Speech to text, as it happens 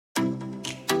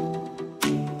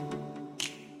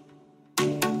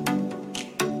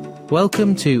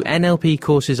Welcome to NLP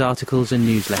Courses Articles and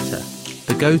Newsletter,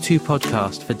 the go-to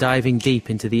podcast for diving deep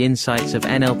into the insights of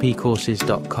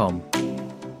NLPcourses.com.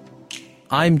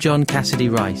 I'm John Cassidy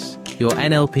Rice, your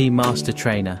NLP Master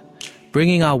Trainer,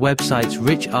 bringing our website's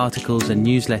rich articles and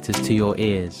newsletters to your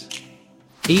ears.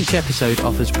 Each episode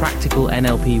offers practical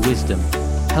NLP wisdom,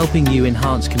 helping you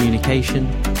enhance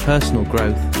communication, personal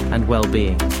growth, and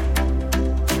well-being.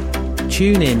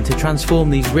 Tune in to transform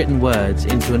these written words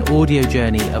into an audio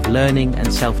journey of learning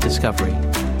and self-discovery.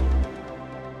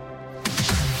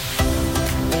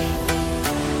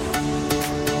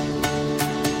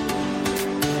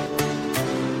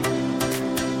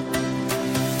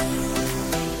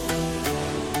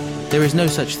 There is no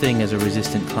such thing as a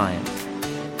resistant client.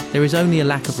 There is only a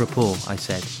lack of rapport, I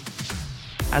said.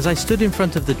 As I stood in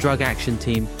front of the drug action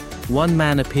team, one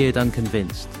man appeared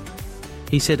unconvinced.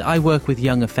 He said, "I work with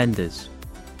young offenders."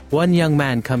 One young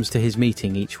man comes to his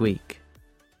meeting each week.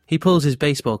 He pulls his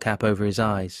baseball cap over his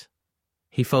eyes.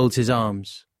 He folds his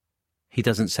arms. He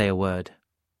doesn't say a word.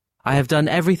 I have done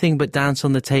everything but dance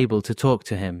on the table to talk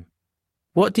to him.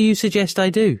 "What do you suggest I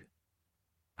do?"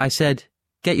 I said,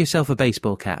 "Get yourself a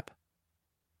baseball cap."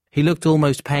 He looked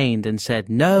almost pained and said,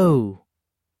 "No."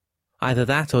 Either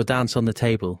that or dance on the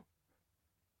table.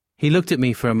 He looked at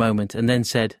me for a moment and then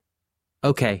said,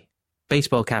 "Okay,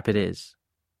 baseball cap it is."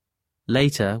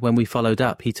 Later, when we followed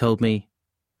up, he told me,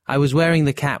 "I was wearing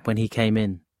the cap when he came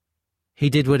in." He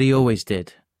did what he always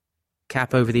did.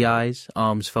 Cap over the eyes,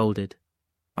 arms folded.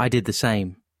 I did the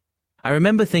same. I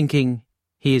remember thinking,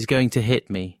 he is going to hit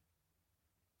me.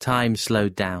 Time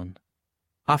slowed down.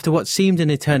 After what seemed an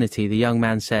eternity, the young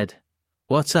man said,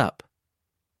 "What's up?"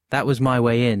 That was my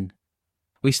way in.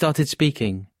 We started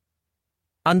speaking.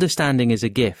 Understanding is a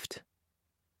gift.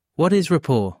 What is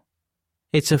rapport?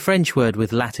 It's a French word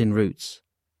with Latin roots.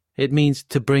 It means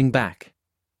to bring back.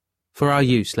 For our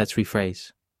use, let's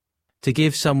rephrase. To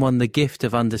give someone the gift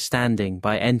of understanding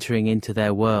by entering into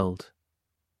their world.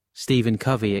 Stephen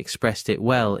Covey expressed it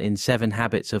well in 7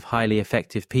 Habits of Highly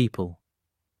Effective People.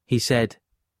 He said,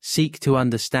 "Seek to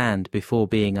understand before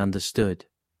being understood."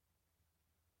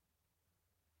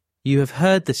 You have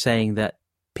heard the saying that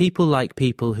people like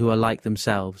people who are like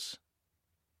themselves.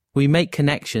 We make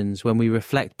connections when we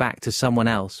reflect back to someone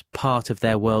else, part of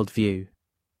their worldview.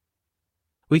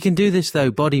 We can do this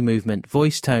through body movement,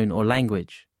 voice tone, or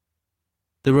language.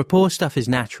 The rapport stuff is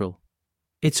natural.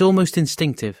 It's almost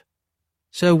instinctive.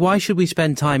 So why should we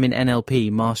spend time in NLP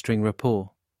mastering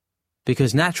rapport?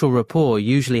 Because natural rapport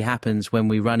usually happens when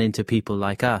we run into people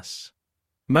like us.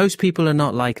 Most people are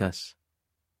not like us.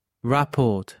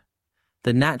 Rapport,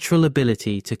 the natural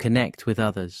ability to connect with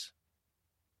others.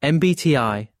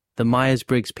 MBTI, the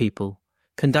Myers-Briggs people,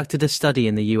 conducted a study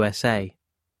in the USA.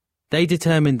 They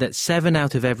determined that 7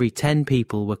 out of every 10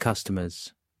 people were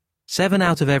customers. 7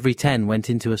 out of every 10 went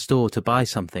into a store to buy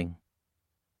something.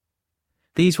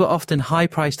 These were often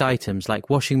high-priced items like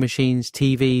washing machines,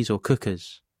 TVs, or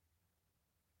cookers.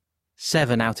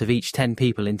 7 out of each 10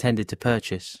 people intended to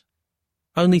purchase.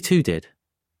 Only 2 did.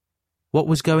 What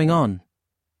was going on?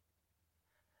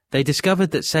 They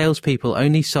discovered that salespeople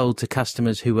only sold to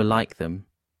customers who were like them.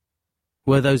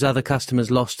 Were those other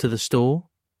customers lost to the store?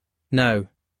 No.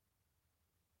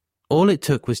 All it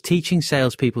took was teaching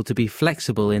salespeople to be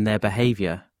flexible in their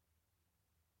behavior.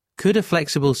 Could a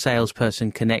flexible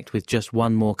salesperson connect with just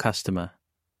one more customer?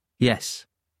 Yes.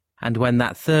 And when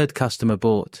that 3rd customer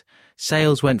bought,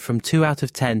 sales went from 2 out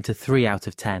of 10 to 3 out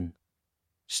of 10.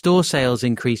 Store sales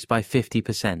increased by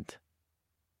 50%.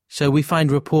 So we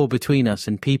find rapport between us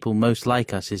and people most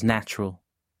like us is natural.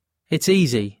 It's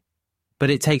easy, but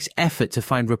it takes effort to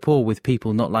find rapport with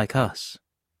people not like us.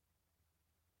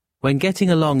 When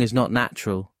getting along is not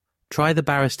natural, try the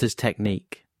barrister's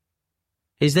technique.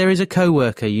 There is a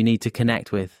co-worker you need to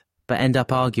connect with, but end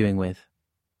up arguing with.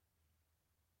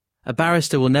 A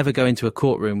barrister will never go into a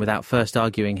courtroom without first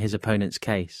arguing his opponent's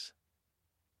case.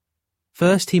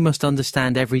 First, he must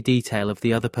understand every detail of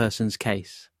the other person's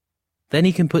case. Then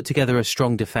he can put together a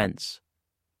strong defense.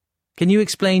 Can you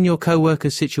explain your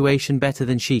co-worker's situation better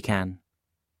than she can?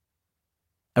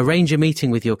 Arrange a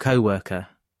meeting with your co-worker.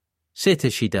 Sit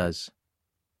as she does.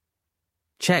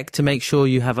 Check to make sure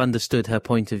you have understood her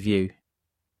point of view.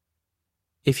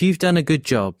 If you've done a good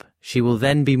job, she will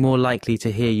then be more likely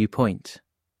to hear you point.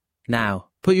 Now,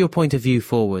 put your point of view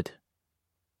forward.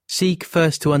 Seek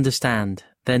first to understand,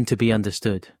 then to be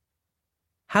understood.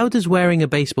 How does wearing a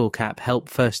baseball cap help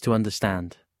first to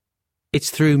understand?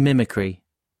 It's through mimicry.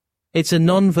 It's a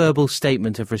non-verbal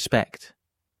statement of respect.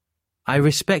 I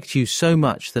respect you so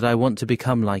much that I want to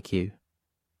become like you.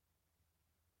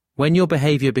 When your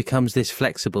behavior becomes this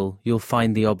flexible, you'll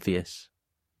find the obvious.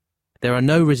 There are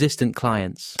no resistant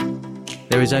clients.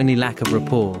 There is only lack of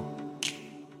rapport.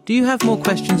 Do you have more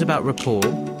questions about rapport?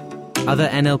 Other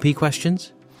NLP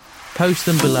questions? Post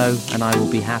them below and I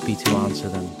will be happy to answer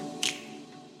them.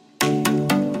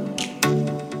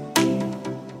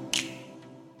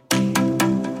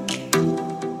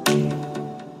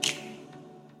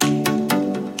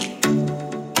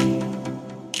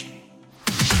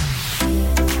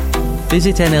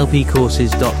 Visit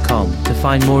nlpcourses.com to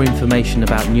find more information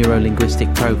about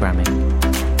neuro-linguistic programming.